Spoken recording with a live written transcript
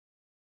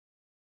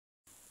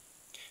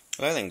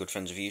Hello then, good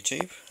friends of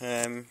YouTube.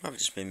 I've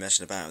just been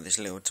messing about with this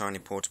little tiny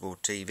portable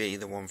TV,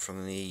 the one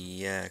from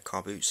the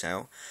car boot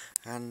sale,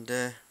 and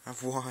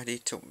I've wired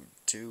it up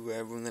to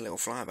run the little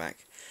Flyback.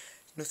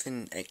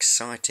 Nothing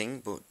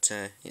exciting, but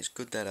it's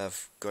good that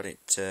I've got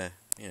it,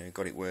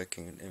 got it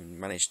working and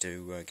managed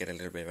to get a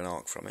little bit of an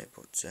arc from it.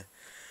 But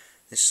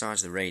this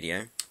side's the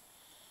radio,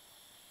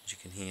 as you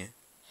can hear,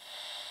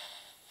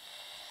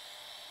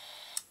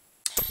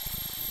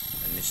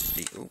 and this is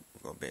the. Oh,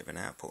 we've got a bit of an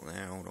output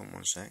there. Hold on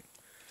one sec.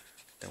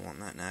 Don't want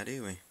that now,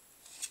 do we?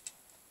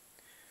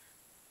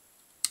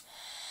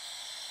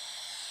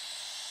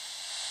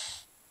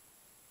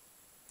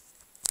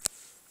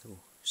 Oh,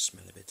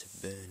 smell a bit of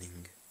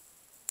burning.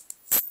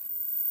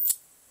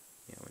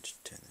 Yeah, we'll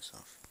just turn this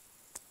off.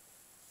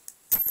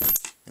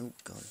 Oh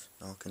god,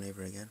 arcing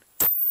over again.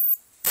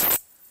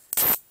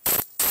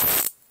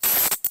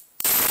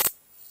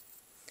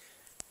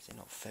 Is it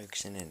not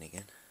focusing in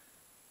again?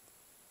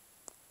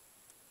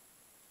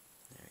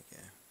 There we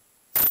go.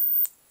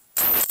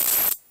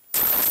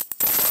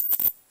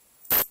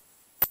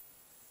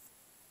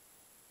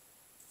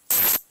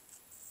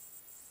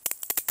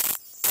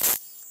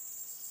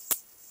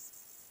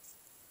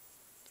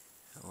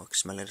 Oh, I can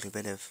smell a little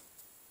bit of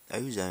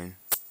ozone.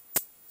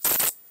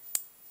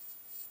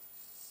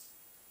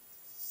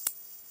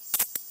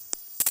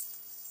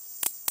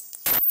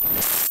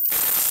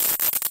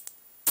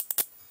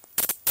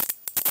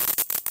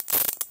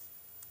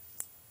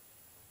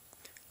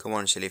 Come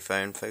on, silly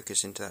phone,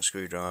 focus into that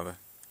screwdriver.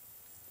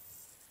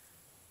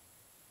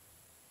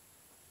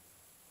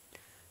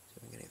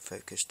 So we get it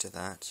focused to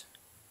that.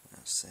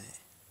 Let's see.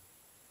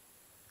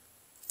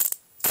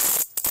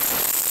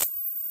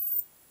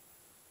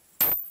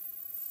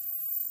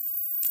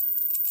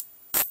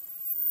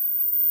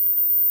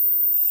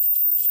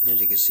 As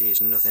you can see,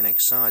 it's nothing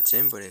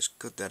exciting, but it's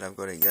good that I've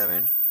got it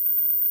going.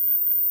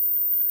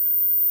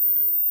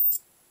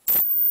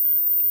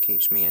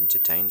 Keeps me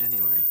entertained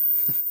anyway.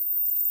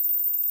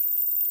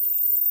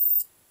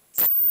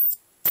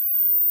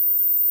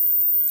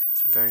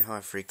 It's a very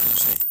high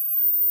frequency.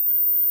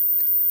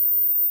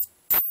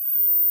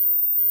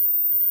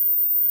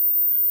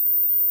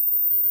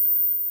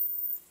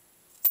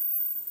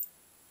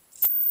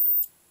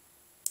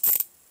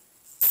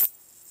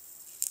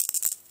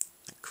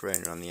 That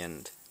corona on the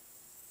end.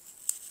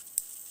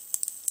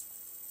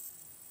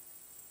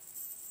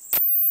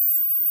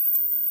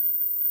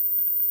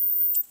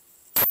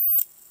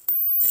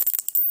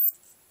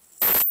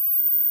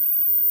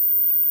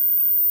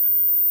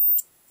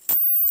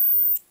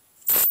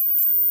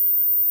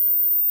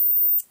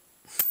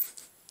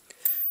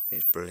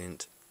 It's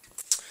brilliant.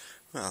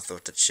 Well, I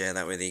thought I'd share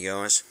that with you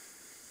guys.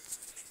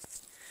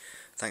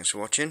 Thanks for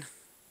watching.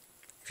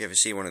 If you ever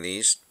see one of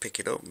these, pick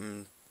it up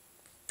and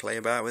play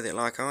about with it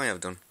like I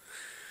have done.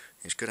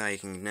 It's good how you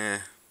can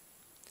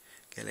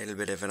get a little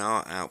bit of an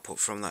art output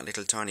from that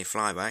little tiny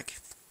Flyback.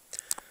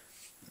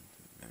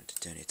 Remember to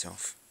turn it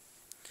off.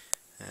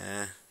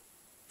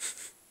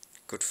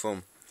 Good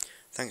fun.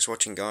 Thanks for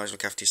watching, guys.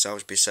 Look after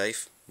yourselves, be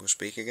safe. We'll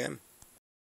speak again.